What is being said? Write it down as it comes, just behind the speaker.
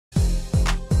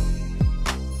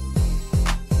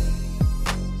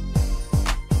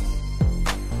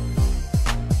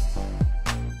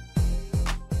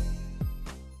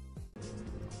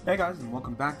Hey guys, and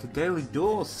welcome back to Daily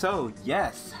Duels. So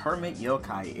yes, Hermit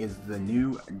Yokai is the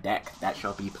new deck that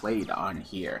shall be played on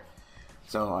here.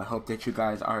 So I hope that you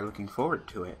guys are looking forward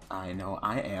to it. I know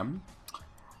I am.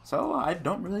 So I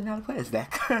don't really know how to play this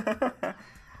deck.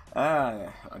 I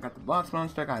got the boss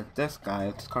monster, I got this guy.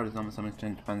 This card is almost some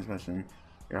extent depends on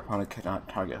your opponent cannot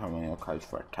target Hermit Yokais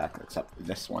for attack except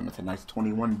this one with a nice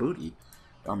 21 booty.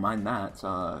 Don't mind that.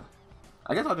 So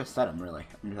I guess I'll just set him really.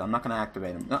 I'm not gonna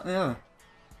activate him.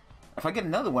 If I get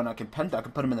another one, I can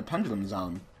put him in the Pendulum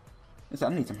zone. I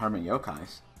need some Hermit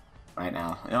Yokais right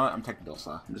now. You know what? I'm taking it a little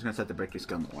slow. I'm just gonna set the breakthrough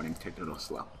skill in the morning. Take it a little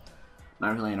slow.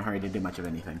 Not really in a hurry to do much of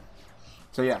anything.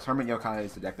 So yes, Hermit Yokai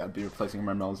is the deck that will be replacing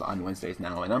Mermails on Wednesdays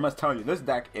now. And I must tell you, this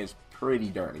deck is pretty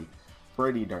dirty.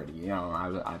 Pretty dirty. You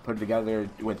know, I put it together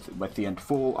with the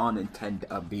full-on intent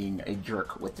of being a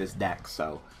jerk with this deck.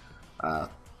 So,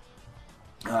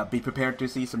 be prepared to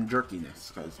see some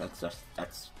jerkiness, because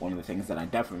that's one of the things that I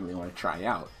definitely want to try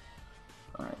out.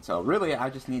 Alright, so really I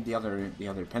just need the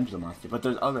other Pendulum monster, but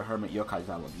there's other Hermit Yokais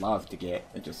I would love to get.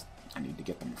 I need to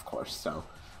get them, of course. So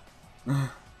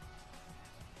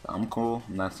I'm cool.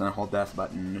 I'm not gonna hold that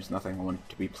button. There's nothing I want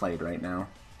to be played right now.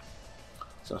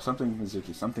 So something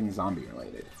Mizuki, something zombie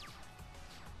related.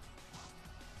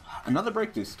 Another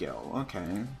breakthrough skill.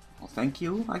 Okay. Well, thank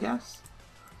you, I guess.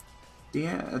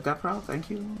 Yeah, Depro, thank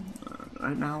you.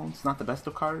 Right now, it's not the best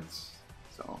of cards,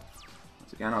 so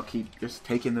once again, I'll keep just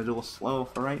taking the duel slow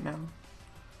for right now.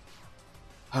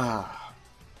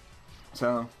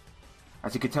 So,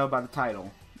 as you can tell by the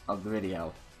title of the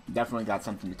video, definitely got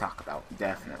something to talk about.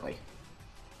 Definitely.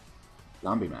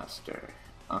 Zombie Master.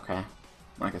 Okay.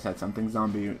 Like I said, something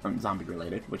zombie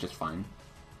related, which is fine.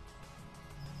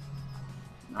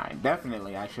 Alright,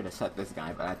 definitely I should have set this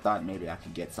guy, but I thought maybe I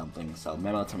could get something, so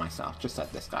memo to myself, just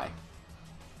set this guy.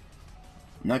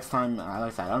 Next time, like I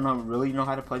said, I don't really know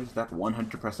how to play this deck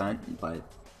 100%, but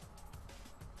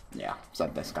yeah,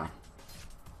 set this guy.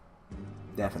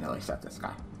 Definitely set this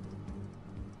guy.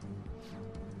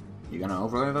 You gonna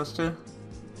overlay those two?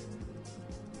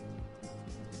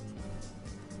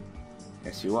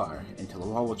 Yes you are, into the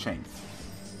wall will chain.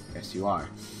 Yes you are.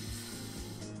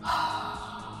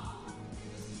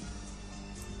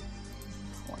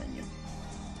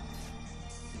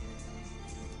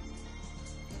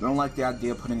 I don't like the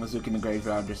idea of putting Mizuki in the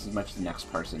graveyard just as much as the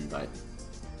next person, but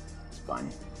it's fine.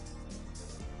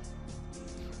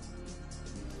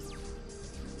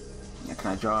 Yeah,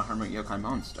 can I draw a Hermit Yokai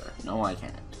monster? No, I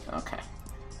can't. Okay.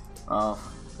 Oh,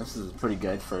 this is pretty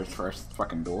good for his first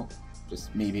fucking duel.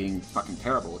 Just me being fucking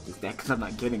terrible with this deck because I'm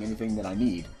not getting anything that I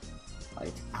need.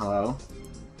 Like, hello?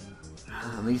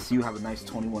 At least you have a nice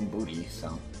 21 booty,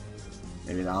 so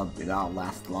maybe that'll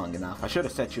last long enough. I should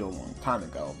have set you a long time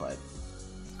ago, but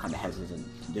kind of hesitant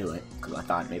to do it because I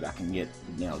thought maybe I can get,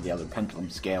 you know, the other Pendulum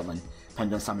scale and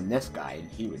Pendulum summon this guy and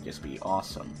he would just be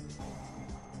awesome.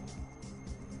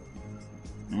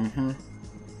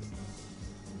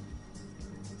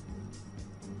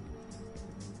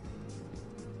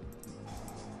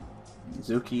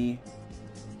 Mizuki,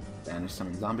 banish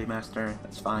summon Zombie Master,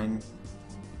 that's fine.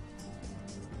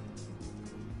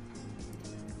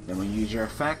 Then when you use your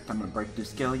effect, I'm gonna breakthrough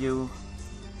skill you.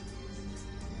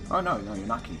 Oh no, you're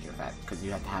not gonna use your effect, because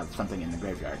you have to have something in the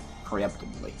graveyard,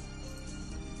 preemptively.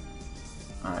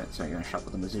 Alright, so you're gonna shuffle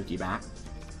the Mizuki back.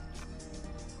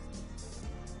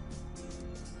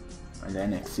 And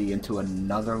then see into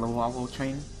another Lawalo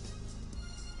chain.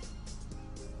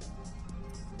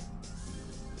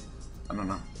 I don't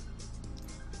know.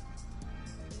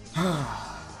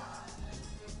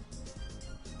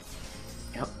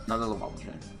 Yep, another Lawalo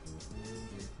chain.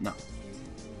 No,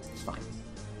 it's fine.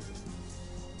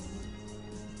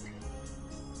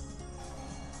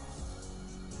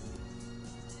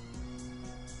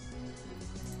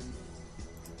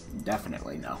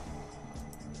 Definitely no.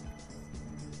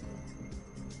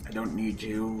 I don't need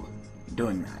you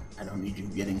doing that. I don't need you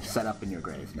getting set up in your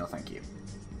grave. No, thank you.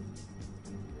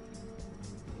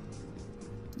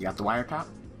 You got the wire top?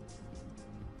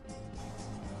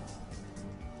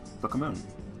 Book a Moon.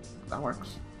 That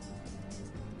works.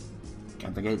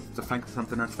 Can't think it's to think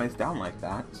something that's face down like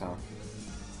that, so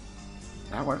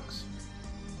that works.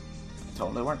 It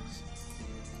totally works.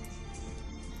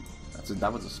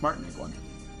 That was a smart neg one.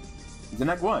 The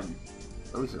neg one.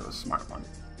 Those are a smart one.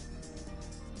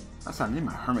 That's not need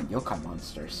my Hermit Yokai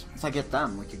monsters. Once I get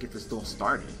them, we could get this duel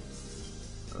started.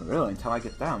 But really, until I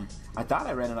get them. I thought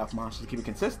I ran enough monsters to keep it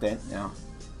consistent, you know.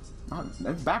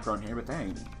 There's background here, but they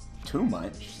ain't too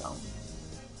much, so.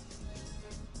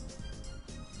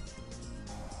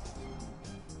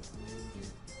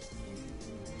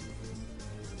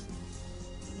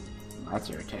 That's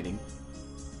irritating.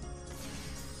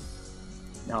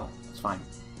 No, it's fine.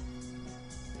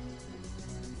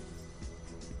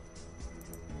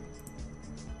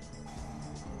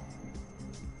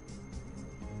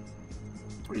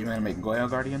 Are you gonna make Goyo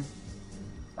Guardian?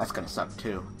 That's gonna suck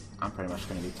too. I'm pretty much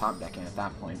gonna be top decking at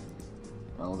that point.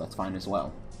 Well, that's fine as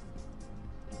well.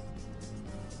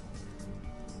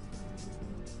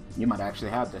 You might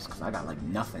actually have this, because I got like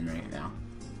nothing right now.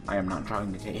 I am not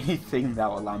drawing to anything that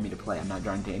will allow me to play. I'm not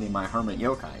drawing to any of my Hermit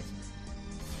Yokais.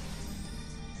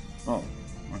 Oh,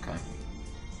 okay.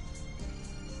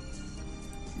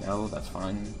 No, that's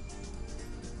fine.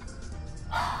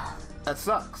 That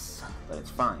sucks, but it's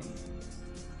fine.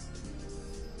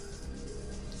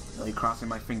 Really crossing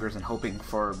my fingers and hoping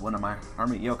for one of my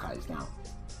Hermit Yokais now.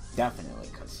 Definitely,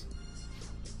 because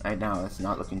right now it's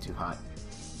not looking too hot.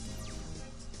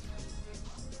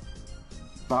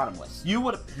 Bottomless. You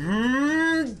would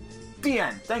have...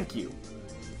 Dan, thank you.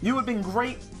 You would have been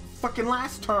great fucking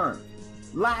last turn.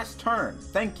 Last turn.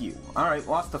 Thank you. Alright,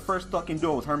 lost the first fucking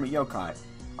duel with Hermit Yokai.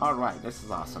 Alright, this is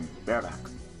awesome. Bear back.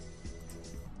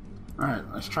 Alright,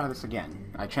 let's try this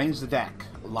again. I changed the deck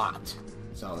a lot.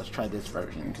 So let's try this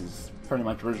version, because pretty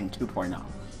much version 2.0.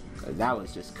 That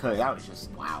was just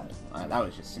wow. That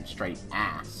was just some straight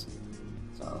ass.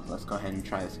 So let's go ahead and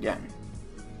try this again.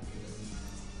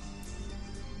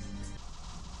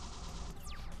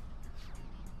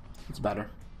 It's better.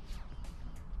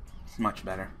 It's much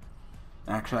better.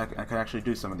 Actually, I could actually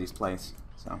do some of these plays.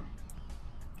 So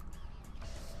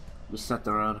just set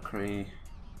the road cree.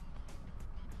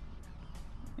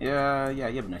 Yeah, you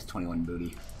have a nice 21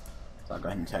 booty. So I'll go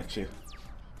ahead and text you.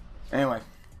 Anyway,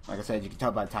 like I said, you can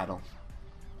tell by the title.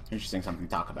 Interesting something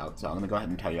to talk about. So I'm gonna go ahead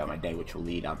and tell you about my day, which will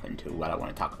lead up into what I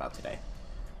want to talk about today.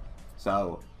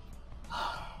 So,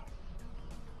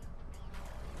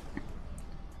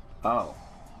 oh,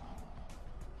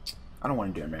 I don't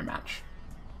want to do a mirror match.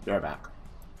 Be right back.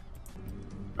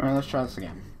 Alright, let's try this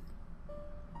again.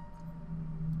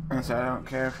 And so I don't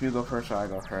care if you go first or I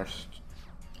go first.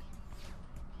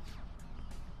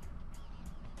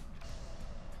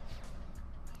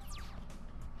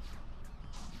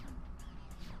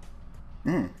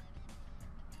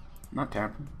 Not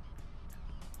terrible.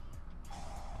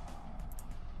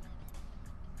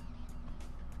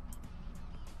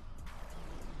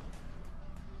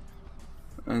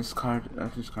 This card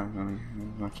really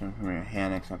much from your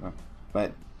hand except for,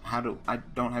 but how do I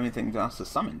don't have anything else to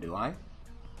summon, do I?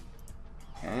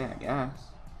 Okay, I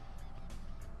guess.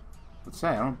 Let's say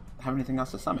I don't have anything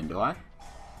else to summon, do I?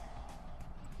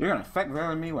 You're gonna effect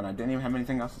veil me when I didn't even have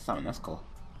anything else to summon. That's cool.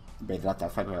 They got that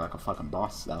effect veil like a fucking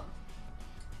boss though.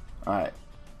 Alright.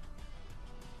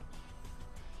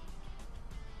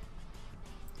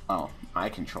 Oh, I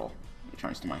control.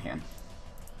 Returns to my hand.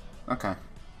 Okay.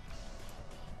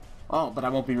 Oh, but I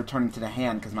won't be returning to the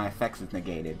hand because my effects is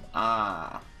negated.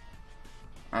 Ah.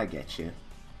 I get you.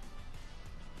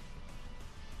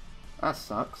 That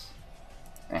sucks.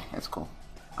 That's cool.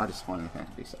 I just wanted to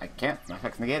be. I can't. My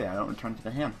effect's negated. I don't return to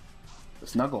the hand. The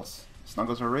snuggles. The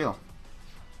snuggles are real.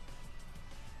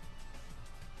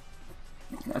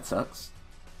 That sucks.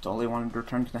 Totally wanted to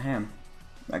return to the hand.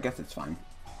 I guess it's fine.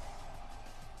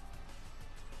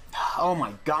 Oh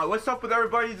my god, what's up with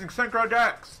everybody's synchro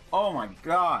decks? Oh my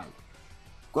god.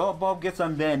 Glow Bulb gets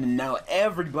unbanned and now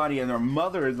everybody and their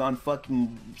mother is on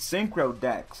fucking synchro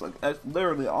decks. Like, that's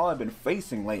literally all I've been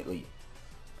facing lately.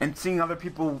 And seeing other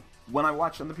people, when I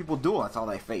watch other people duel, that's all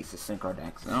they face is synchro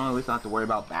decks. And at least I don't have to worry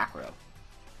about back row.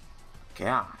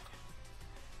 God.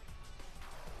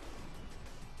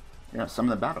 Yeah, some of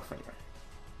the battle fader.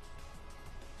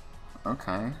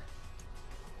 Okay. I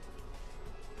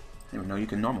didn't even know you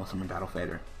can normal summon battle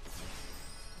fader.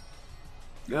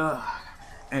 Ugh.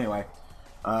 Anyway,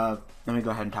 let me go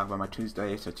ahead and talk about my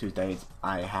Tuesday. So Tuesdays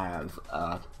I have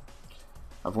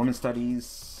women's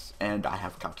studies and I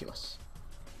have calculus.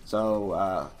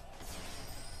 So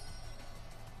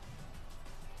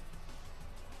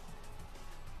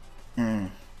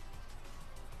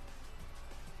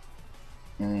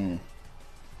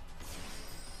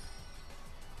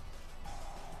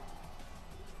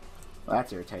Well,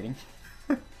 that's irritating.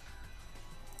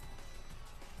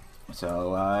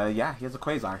 So, yeah, he has a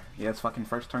Quasar. He has fucking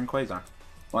first turn Quasar.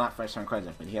 Well, not first turn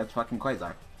Quasar, but he has fucking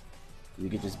Quasar. You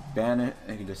could just ban it,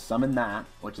 and you can just summon that,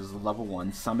 which is level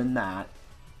 1, summon that.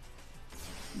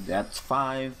 That's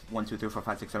 5, 1, 2, 3, 4,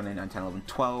 5, 6, 7, 8, 9, 10, 11,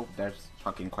 12. There's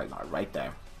fucking Quasar right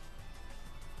there.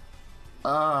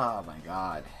 Oh my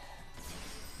god.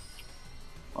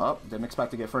 Well, didn't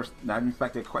expect to get first. I didn't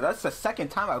expect to get. That's the second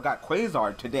time I got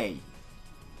Quasar today.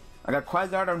 I got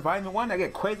Quasar on Environment 1, I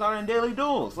get Quasar in Daily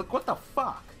Duels. Look, what the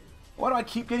fuck? Why do I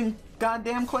keep getting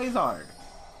goddamn Quasar?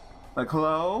 Like,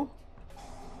 hello?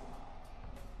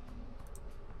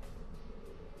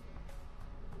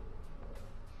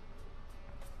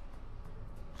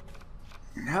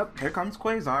 Yep, here comes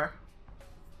Quasar.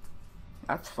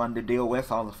 That's fun to deal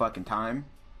with all the fucking time.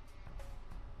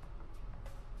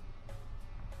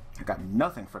 I got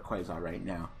nothing for Quasar right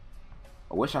now.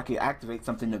 I wish I could activate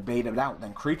something to bait it out,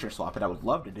 then creature swap it. I would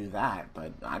love to do that,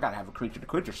 but I gotta have a creature to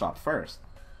creature swap first.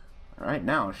 Right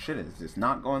now, shit is just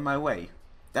not going my way.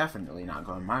 Definitely not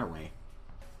going my way.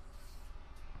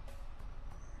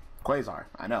 Quasar,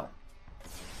 I know.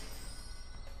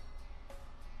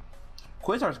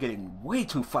 Quasar's getting way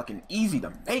too fucking easy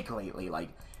to make lately. Like,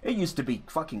 it used to be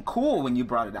fucking cool when you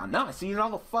brought it out. Now I see it all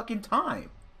the fucking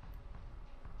time.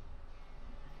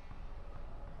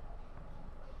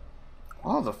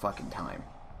 All the fucking time.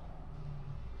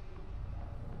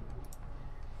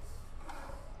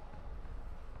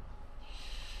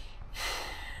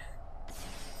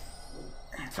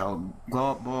 So,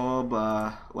 Glow Up Bulb,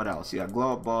 what else? You got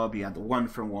Glow Up Bulb, you got the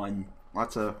 1-for-1.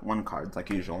 Lots of 1 cards, like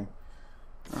usual.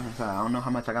 I don't know how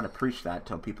much I gotta preach that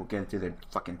till people get it through their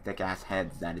fucking thick-ass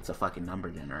heads that it's a fucking number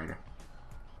generator.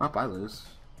 Oh, I lose.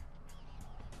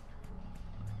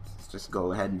 Let's just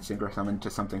go ahead and synchro summon to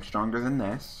something stronger than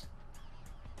this.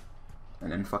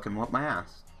 And then fucking whoop my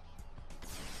ass.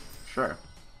 Sure.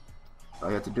 All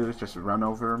you have to do is just run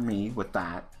over me with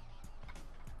that.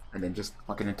 And then just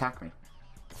fucking attack me.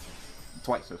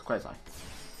 Twice with Quasar.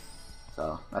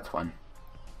 So, that's fun.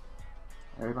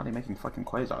 Everybody making fucking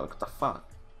Quasar, look what the fuck.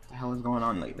 What the hell is going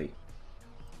on lately?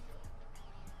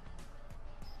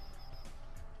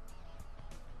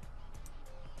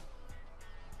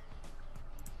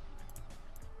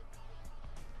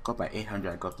 Go up by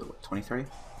 800, I go up to what, 23?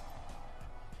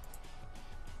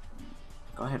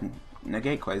 Go ahead and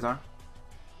negate Quasar.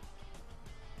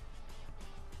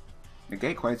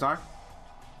 Negate Quasar.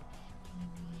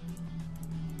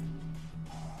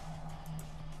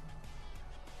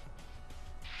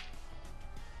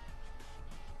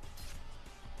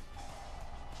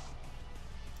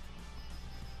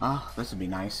 Oh, this would be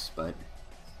nice, but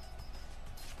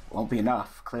won't be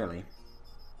enough, clearly.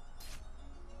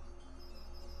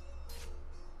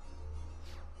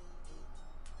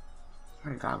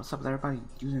 Alright, God, what's up with everybody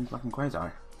using fucking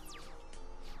Quasar?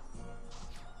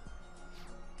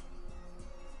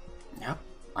 Yep,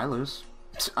 I lose.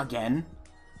 Again?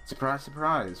 Surprise,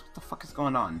 surprise. What the fuck is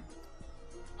going on?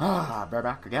 Ah,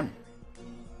 bareback again.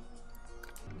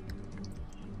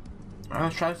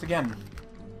 Let's try this again.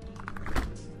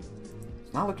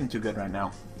 It's not looking too good right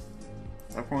now.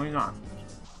 Definitely not.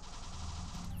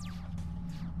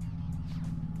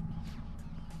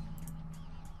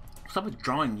 What's up with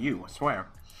drawing you? I swear.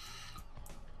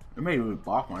 You may be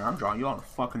block one. I'm drawing you all the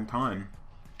fucking time.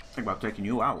 Think about taking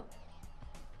you out.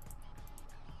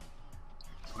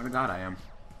 Swear to God, I am.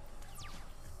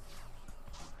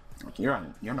 Like,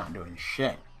 you're not doing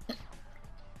shit.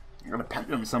 You're gonna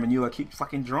pendulum summon you. I keep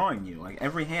fucking drawing you. Like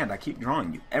every hand, I keep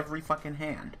drawing you. Every fucking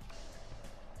hand.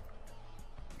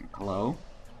 Hello?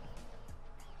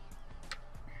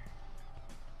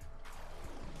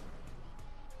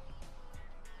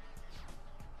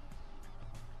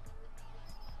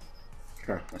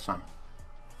 Sure, that's fine.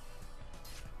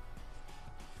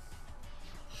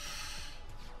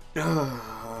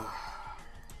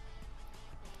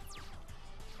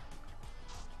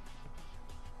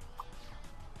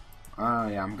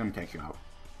 Yeah, I'm gonna take you out.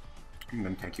 I'm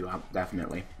gonna take you out,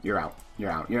 definitely. You're out.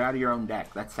 You're out. You're out of your own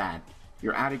deck. That's sad.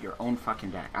 You're out of your own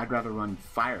fucking deck. I'd rather run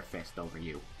Fire Fist over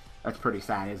you. That's pretty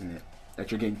sad, isn't it?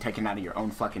 That you're getting taken out of your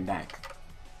own fucking deck.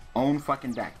 Own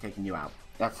fucking deck taking you out.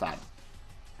 That's sad.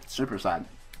 Super sad.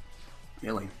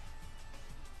 Really.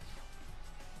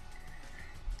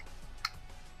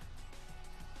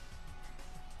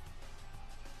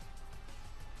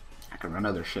 I could run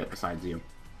other shit besides you.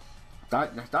 I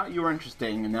thought you were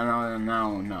interesting, and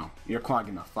no. You're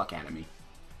clogging the fuck out of me.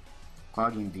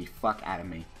 Clogging the fuck out of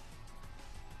me.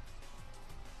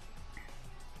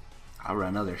 I'll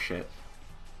run other shit.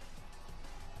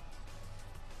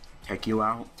 Take you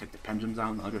out, take the pendulums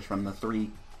out, and I'll just run the 3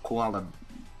 koala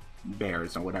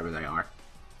bears or whatever they are.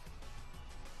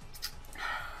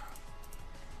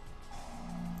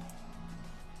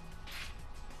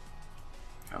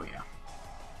 Oh yeah.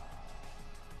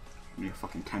 I need a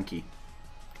fucking tanky.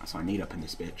 That's what I need up in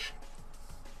this bitch.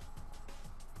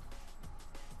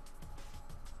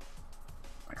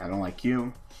 Like, I don't like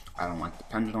you. I don't like the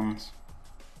pendulums.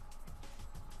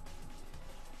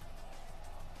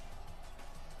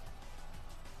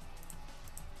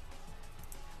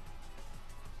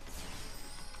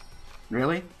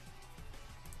 Really?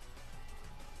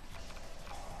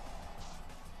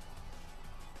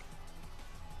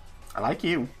 I like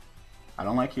you. I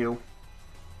don't like you.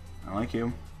 I like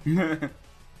you. You're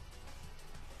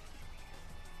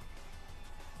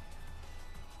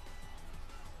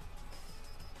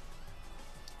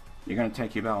gonna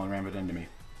take Yubel and ram it into me.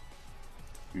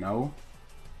 No.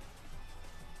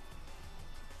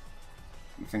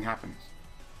 Nothing happens.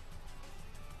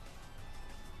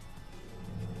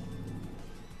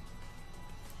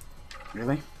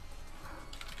 Really?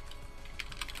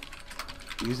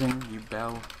 Using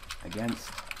Yubel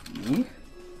against me?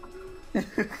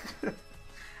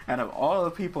 Out of all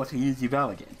the people to use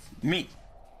Yubel against, me.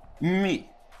 Me.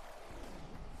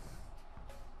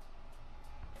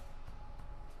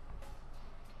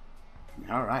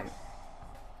 Alright.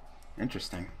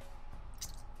 Interesting.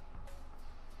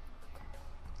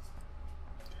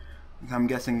 I'm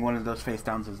guessing one of those face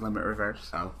downs is limit reverse,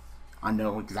 so I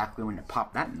know exactly when to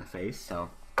pop that in the face, so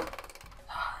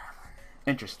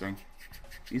interesting.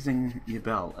 Using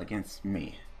Yubel against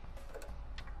me.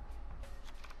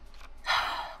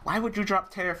 Why would you drop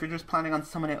Terror if you're just planning on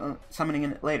summoning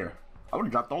it later? I would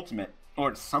have dropped Ultimate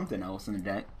or something else in the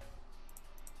deck.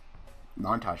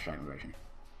 Montage Dragon version.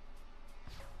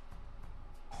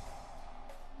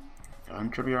 I'm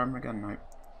Trivia Armageddon Night.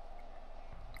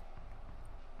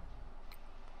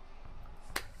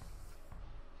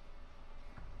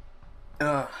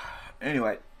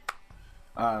 Anyway.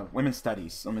 Women's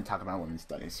studies. Let me talk about women's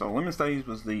studies. So women's studies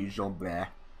was the usual bleh.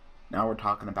 Now we're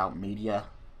talking about media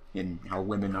and how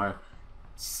women are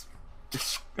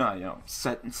just you know,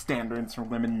 setting standards for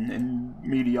women in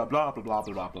media. Blah blah blah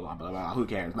blah blah blah blah blah. Who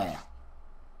cares? Blah.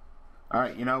 All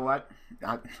right, you know what?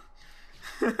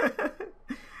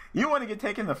 You want to get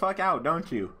taken the fuck out,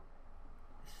 don't you?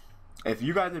 If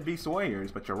you guys are Beast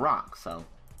Warriors, but you're Rock, so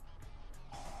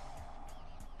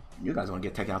you guys want to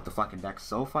get taken out the fucking deck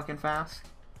so fucking fast?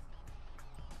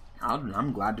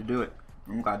 I'm glad to do it.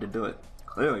 I'm glad to do it.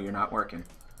 Clearly you're not working.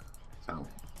 So.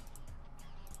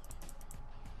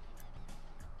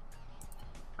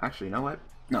 Actually, you know what?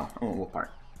 No, I won't wolf part.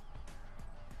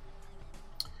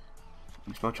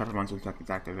 Spell trapper monster attack is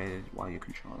activated while you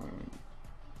control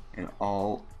and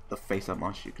all the face-up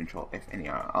monsters you control, if any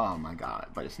are. Oh my god,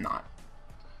 but it's not.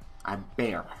 I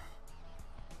bear.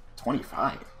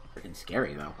 25. Freaking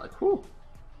scary though, like whoo.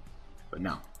 But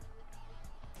no.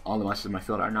 All the monsters in my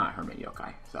field are not Hermit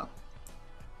Yokai, so.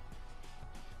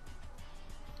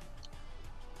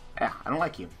 Yeah, I don't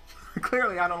like you.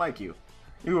 Clearly I don't like you.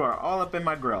 You are all up in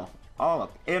my grill. All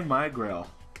up in my grill.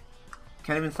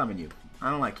 Can't even summon you. I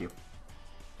don't like you.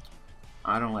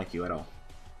 I don't like you at all.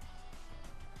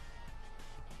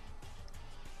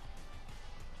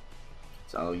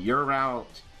 So you're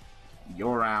out.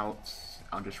 You're out.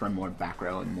 I'll just run more back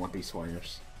row and more Beast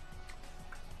Warriors.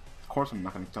 Of course I'm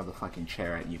not going to throw the fucking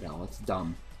chair at Yubel. It's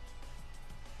dumb.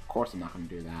 Of course I'm not going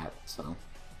to do that, so.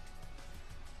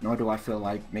 Nor do I feel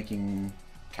like making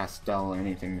Castell or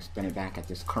anything to spin it back at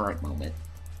this current moment.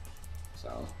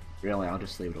 So, really, I'll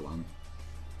just leave it alone.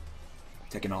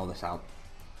 Taking all this out.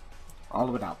 All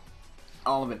of it out.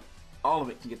 All of it. All of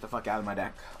it can get the fuck out of my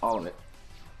deck. All of it.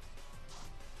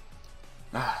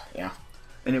 Yeah.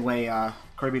 Anyway,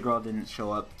 Kirby Girl didn't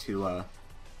show up to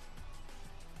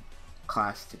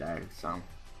class today, so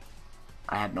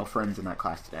I had no friends in that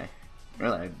class today.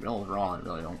 Really, overall, I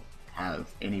really don't have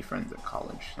any friends at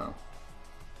college, so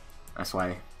that's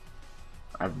why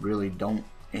I really don't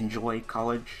enjoy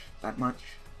college that much.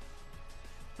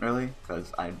 Really,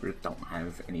 because I really don't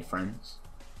have any friends.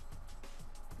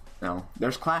 No,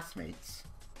 there's classmates,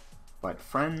 but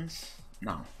friends,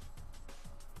 no.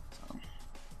 So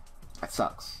that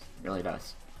sucks. It really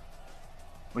does.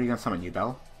 What are you gonna summon,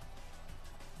 Yubel?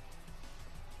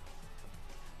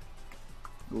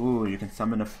 Ooh, you can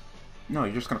summon a. No,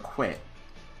 you're just gonna quit.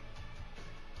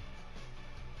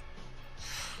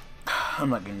 I'm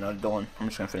not getting another going. I'm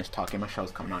just gonna finish talking. My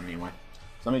show's coming on anyway.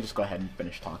 So let me just go ahead and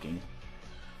finish talking.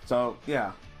 So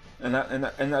yeah,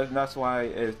 that's why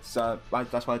it's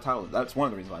that's why I titled. That's one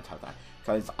of the reasons why I titled that,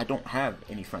 because I don't have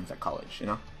any friends at college. You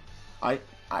know, I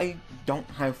don't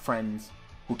have friends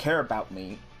who care about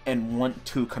me and want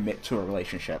to commit to a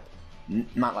relationship.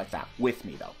 Not like that with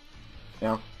me though. You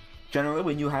know, generally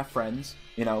when you have friends,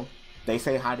 you know, they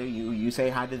say hi to you, you say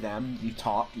hi to them, you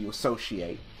talk, you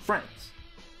associate. Friends.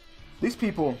 These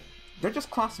people, they're just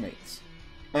classmates.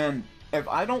 And if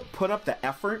I don't put up the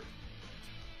effort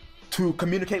to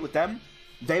communicate with them,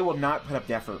 they will not put up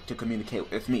the effort to communicate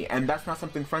with me. And that's not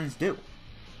something friends do.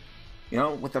 You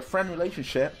know, with a friend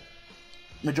relationship,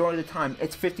 majority of the time,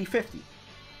 it's 50-50.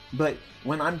 But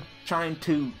when I'm trying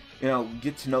to, you know,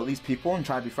 get to know these people and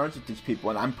try to be friends with these people,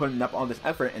 and I'm putting up all this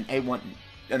effort and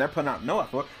they're putting out no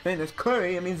effort, then it's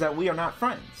clearly, it means that we are not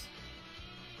friends.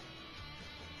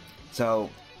 So,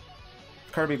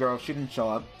 Kirby girl, she didn't show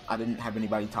up. I didn't have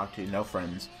anybody to talk to, no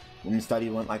friends. Women's study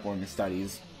went like women's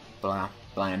studies. Blah,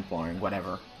 bland, boring,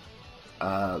 whatever.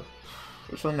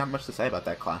 There's really not much to say about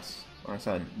that class. Like I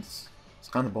said, it's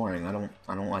kind of boring. I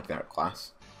don't like that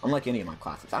class. I don't like any of my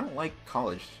classes. I don't like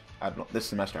college this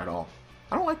semester at all.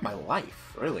 I don't like my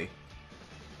life, really.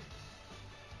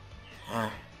 The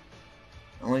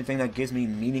only thing that gives me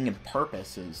meaning and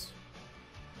purpose is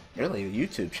really a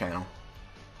YouTube channel.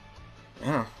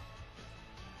 Yeah.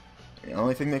 The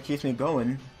only thing that keeps me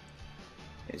going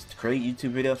is to create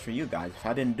YouTube videos for you guys. If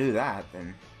I didn't do that,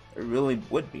 then there really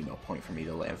would be no point for me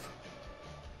to live.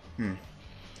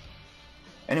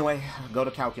 Anyway, I go to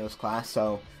calculus class,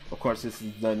 so of course this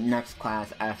is the next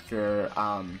class after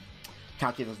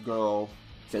calculus girl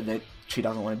said that she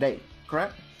doesn't want to date,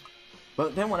 correct?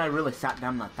 But then when I really sat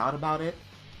down and I thought about it,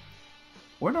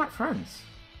 we're not friends.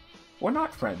 We're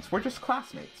not friends, we're just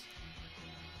classmates.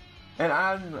 And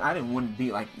I didn't want to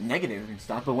be like negative and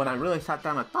stuff, but when I really sat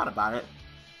down and thought about it,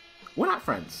 we're not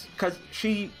friends. Because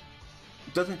she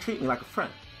doesn't treat me like a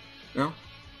friend, you know?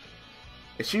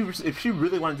 If she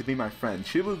really wanted to be my friend,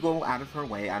 she would go out of her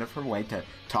way to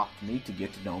talk to me, to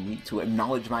get to know me, to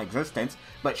acknowledge my existence,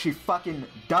 but she fucking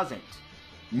doesn't.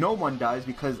 No one does,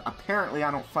 because apparently I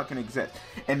don't fucking exist.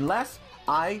 Unless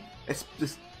I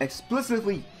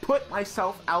explicitly put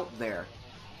myself out there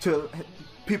to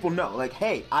people know, like,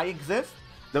 hey, I exist,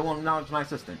 they will acknowledge my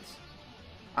existence.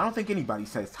 I don't think anybody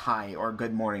says hi or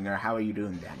good morning or how are you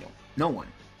doing, Daniel. No one.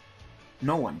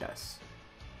 No one does.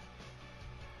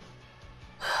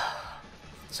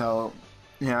 So,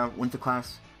 yeah, went to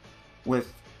class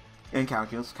in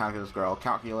calculus girl,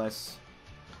 calculus.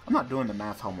 I'm not doing the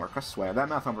math homework, I swear. That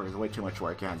math homework is way too much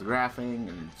work. It has graphing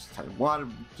and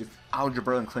just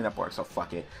algebra and cleanup work, so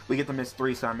fuck it. We get to miss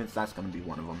 3 assignments, that's gonna be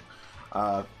one of them.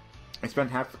 I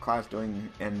spent half the class doing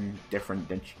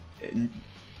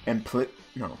implicit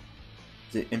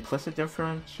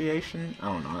differentiation? I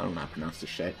don't know how to pronounce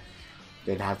this shit.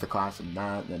 Did half the class in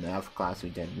that, then half the class we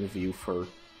did review for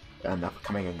an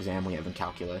upcoming exam we have in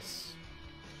calculus.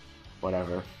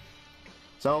 Whatever.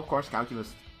 So, of course,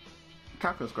 calculus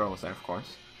girl was there, of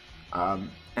course.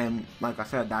 And like I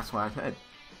said, that's what I said.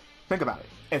 Think about it.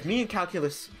 If me and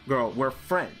calculus girl were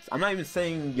friends, I'm not even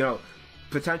saying, you know,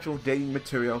 potential dating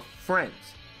material, friends.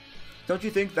 Don't you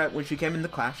think that when she came into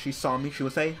class, she saw me, she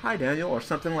would say, hi Daniel, or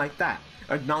something like that,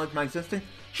 acknowledge my existence?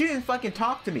 She didn't fucking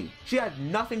talk to me. She had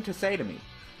nothing to say to me.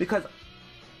 Because,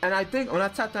 and I think, when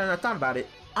I sat down and I thought about it,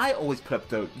 I always put up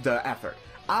the effort.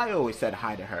 I always said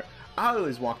hi to her. I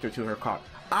always walked her to her car.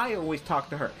 I always talked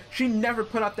to her. She never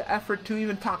put up the effort to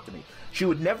even talk to me. She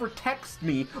would never text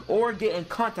me or get in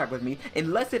contact with me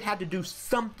unless it had to do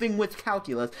something with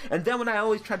calculus. And then when I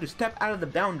always tried to step out of the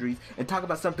boundaries and talk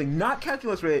about something not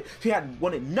calculus related, she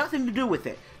wanted nothing to do with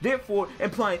it. Therefore,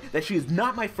 implying that she is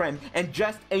not my friend and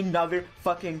just another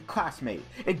fucking classmate.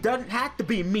 It doesn't have to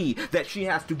be me that she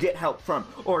has to get help from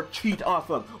or cheat off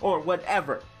of or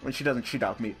whatever. When she doesn't cheat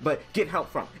off me, but get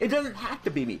help from. It doesn't have to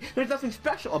be me. There's nothing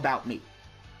special about me.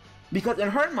 Because in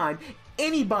her mind,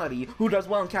 anybody who does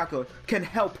well in calculus can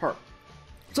help her.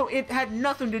 So it had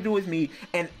nothing to do with me,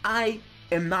 and I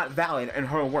am not valid in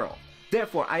her world.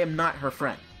 Therefore, I am not her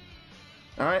friend.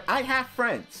 Alright? I have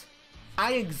friends.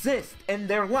 I exist in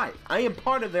their life. I am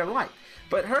part of their life.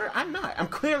 But her, I'm not. I'm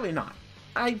clearly not.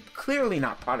 I'm clearly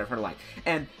not part of her life.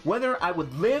 And whether I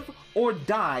would live or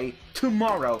die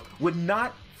tomorrow would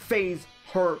not phase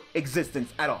her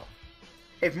existence at all.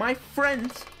 If my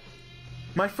friends,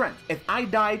 if I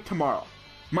died tomorrow,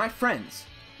 my friends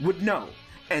would know,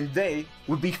 and they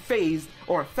would be phased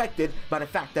or affected by the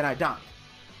fact that I died.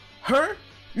 Her?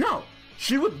 No.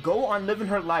 She would go on living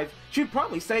her life. She'd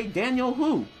probably say, Daniel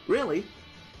who? Really?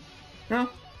 No?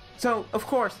 So, of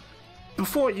course,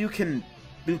 before you can,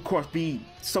 of course, be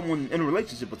someone in a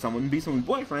relationship with someone, be someone's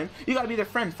boyfriend, you gotta be their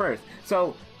friend first.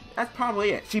 So, that's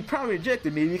probably it. She probably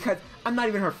rejected me because I'm not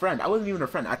even her friend. I wasn't even her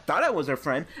friend. I thought I was her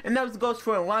friend, and that goes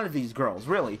for a lot of these girls,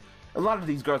 really. A lot of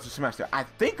these girls this semester. I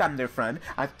think I'm their friend.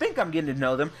 I think I'm getting to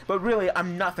know them, but really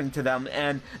I'm nothing to them,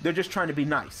 and they're just trying to be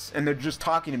nice, and they're just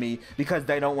talking to me because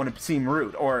they don't want to seem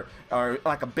rude or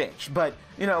like a bitch. But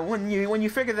you know, when you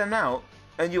figure them out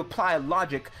and you apply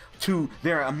logic to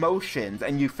their emotions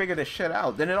and you figure this shit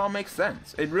out, then it all makes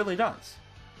sense. It really does.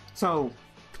 So,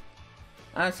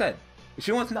 like I said, if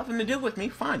she wants nothing to do with me,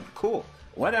 fine, cool,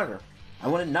 whatever. I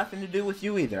wanted nothing to do with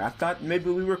you either. I thought maybe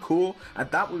we were cool. I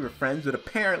thought we were friends, but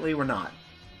apparently we're not.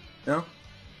 You know?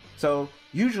 So,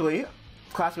 usually,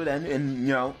 class would end and,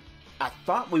 you know, I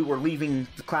thought we were leaving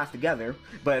the class together,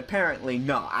 but apparently,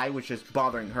 no. I was just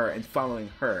bothering her and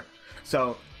following her.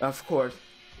 So, of course,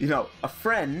 you know, a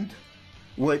friend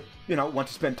would, you know, want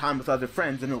to spend time with other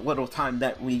friends, and the little time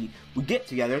that we get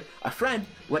together, a friend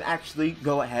would actually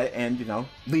go ahead and, you know,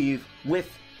 leave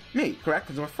with me, correct?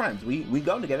 Because we're friends. We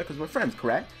go together because we're friends,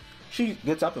 correct? She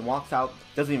gets up and walks out,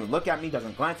 doesn't even look at me,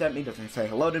 doesn't glance at me, doesn't say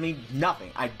hello to me,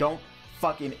 nothing. I don't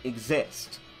fucking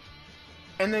exist.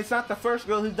 And it's not the first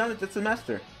girl who's done it this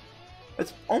semester.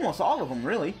 It's almost all of them,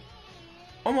 really.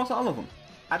 Almost all of them.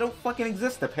 I don't fucking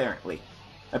exist, apparently.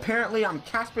 Apparently, I'm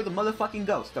Casper the motherfucking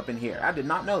Ghost up in here. I did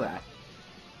not know that.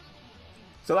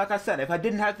 So like I said, if I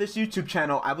didn't have this YouTube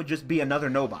channel, I would just be another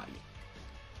nobody.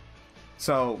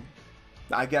 So,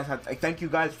 I guess I thank you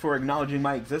guys for acknowledging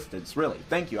my existence, really.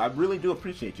 Thank you. I really do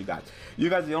appreciate you guys. You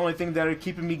guys are the only thing that are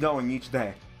keeping me going each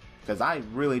day. Because I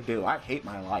really do. I hate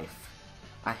my life.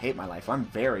 I hate my life. I'm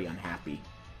very unhappy.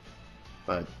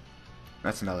 But,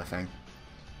 that's another thing.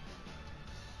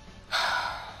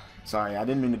 Sorry, I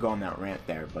didn't mean to go on that rant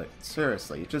there, but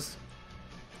seriously,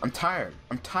 I'm tired.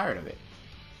 I'm tired of it.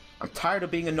 I'm tired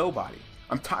of being a nobody.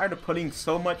 I'm tired of putting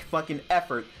so much fucking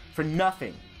effort for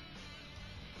nothing.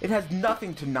 It has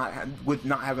nothing to with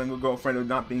not having a girlfriend or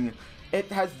not being. It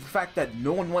has the fact that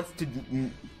no one wants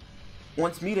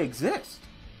me to exist.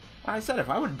 Like I said, if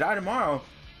I were to die tomorrow,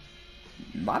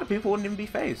 a lot of people wouldn't even be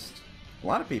faced. A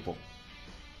lot of people.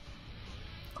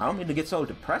 I don't mean to get so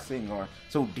depressing or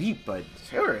so deep, but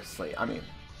seriously, I mean,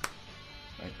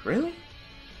 like, really?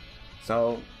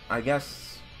 So, I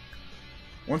guess,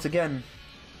 once again,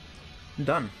 I'm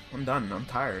done. I'm done. I'm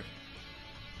tired.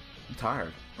 I'm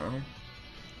tired.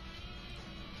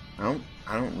 I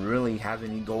don't really have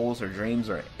any goals or dreams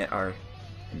or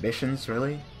ambitions,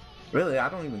 really. Really, I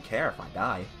don't even care if I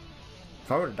die.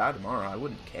 If I were to die tomorrow, I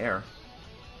wouldn't care.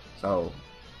 So,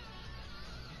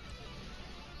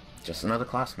 just another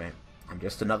classmate. I'm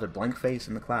just another blank face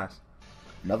in the class.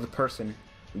 Another person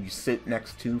who you sit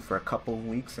next to for a couple of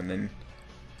weeks and then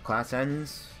class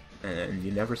ends and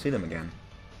you never see them again.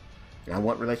 And I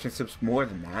want relationships more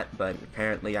than that, but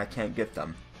apparently I can't get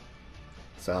them.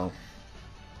 So,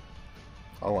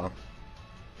 oh well.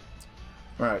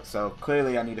 Alright, so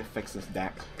clearly I need to fix this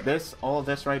deck. All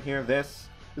this right here, this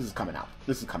is coming out.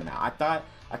 This is coming out.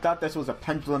 I thought this was a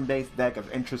pendulum-based deck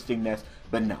of interestingness,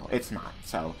 but no, it's not.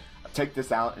 So, I'll take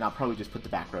this out, and I'll probably just put the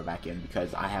back row back in,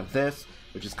 because I have this,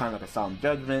 which is kind of like a solemn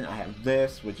judgment. I have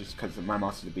this, which is because my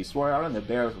monster is the Beast Warrior, and the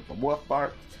bears with the wolf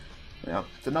bark. You know,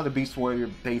 it's another Beast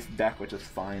Warrior-based deck, which is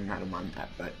fine. I don't mind that,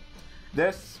 but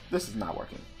this is not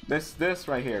working. This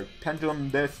right here,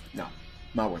 Pendulum, no,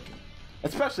 not working.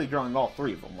 Especially drawing all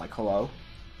three of them, like, hello?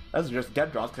 Those are just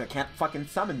dead draws, because I can't fucking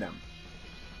summon them.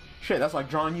 Shit, that's like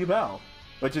drawing Yubel.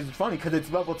 Which is funny because it's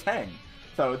level 10.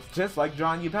 So it's just like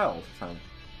drawing Yubel. So,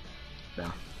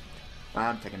 yeah.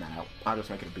 I'm taking that out. I'll just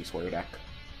make it a Beast Warrior deck.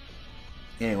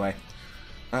 Anyway.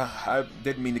 I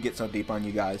didn't mean to get so deep on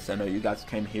you guys. I know you guys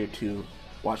came here to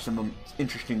watch some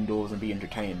interesting duels and be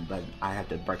entertained. But I had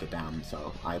to break it down.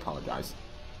 So I apologize.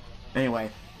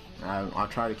 Anyway. I'll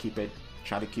try to keep it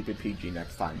PG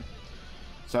next time.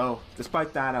 So,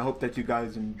 despite that, I hope that you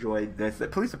guys enjoyed this.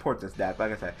 Please support this deck.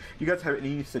 Like I said, if you guys have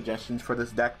any suggestions for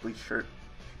this deck, be sure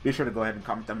to go ahead and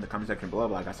comment them in the comment section below.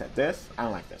 But like I said, I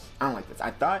don't like this. I don't like this.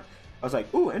 I was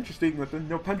like, ooh, interesting with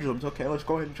no pendulums. Okay, let's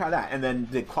go ahead and try that. And then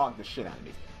they clogged the shit out of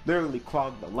me. Literally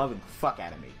clogged the loving fuck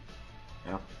out of me.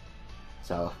 You know?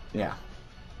 So, yeah.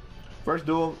 First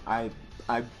duel, I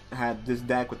had this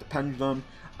deck with the pendulum.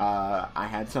 I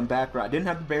had some background. I didn't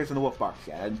have the bears and the wolf barks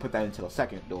yet. I didn't put that until the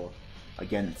second duel.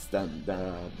 Against the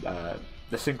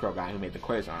synchro guy who made the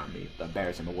Quasar on me, the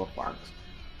bears and the wolf barks.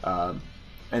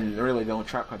 And really the only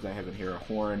trap cards I have in here are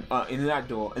Horn. In that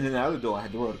duel, and in the other duel I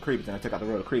had the Road of Creed, and I took out the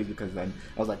Road of Creed because then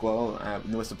I was like, well,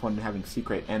 what's the point in having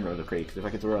Secret and Road of Creed? Because if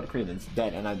I get the Road of Creed, then it's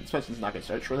dead, and especially since I'm not going to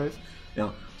search for this, you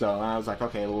know. So I was like,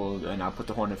 okay, well, and I'll put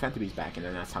the Horn of Fantabeast back, and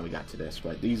then that's how we got to this.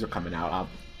 But these are coming out.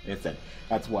 Like I said,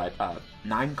 that's what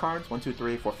 9 cards. 1, 2,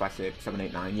 3, 4, 5, 6, 7,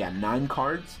 8, 9. Yeah, 9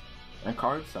 cards.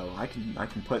 So I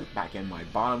can put back in my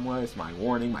bottomless, my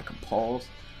warning, my compulse.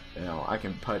 You know, I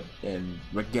can put in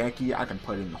Koa'Ki. I can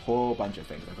put in a whole bunch of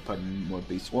things. I can put in more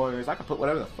Beast Warriors. I can put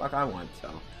whatever the fuck I want. So,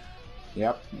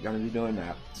 yep, I'm gonna be doing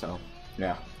that. So,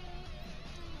 yeah.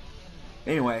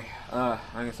 Anyway, like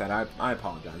I said, I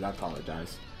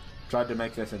apologize. Tried to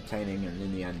make this entertaining, and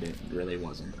in the end, it really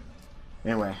wasn't.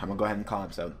 Anyway, I'm gonna go ahead and call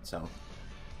episode. So,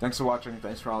 thanks for watching.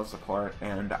 Thanks for all the support,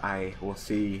 and I will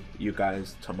see you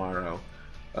guys tomorrow.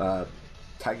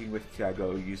 Tagging with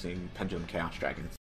Tiago using Pendulum Chaos Dragons.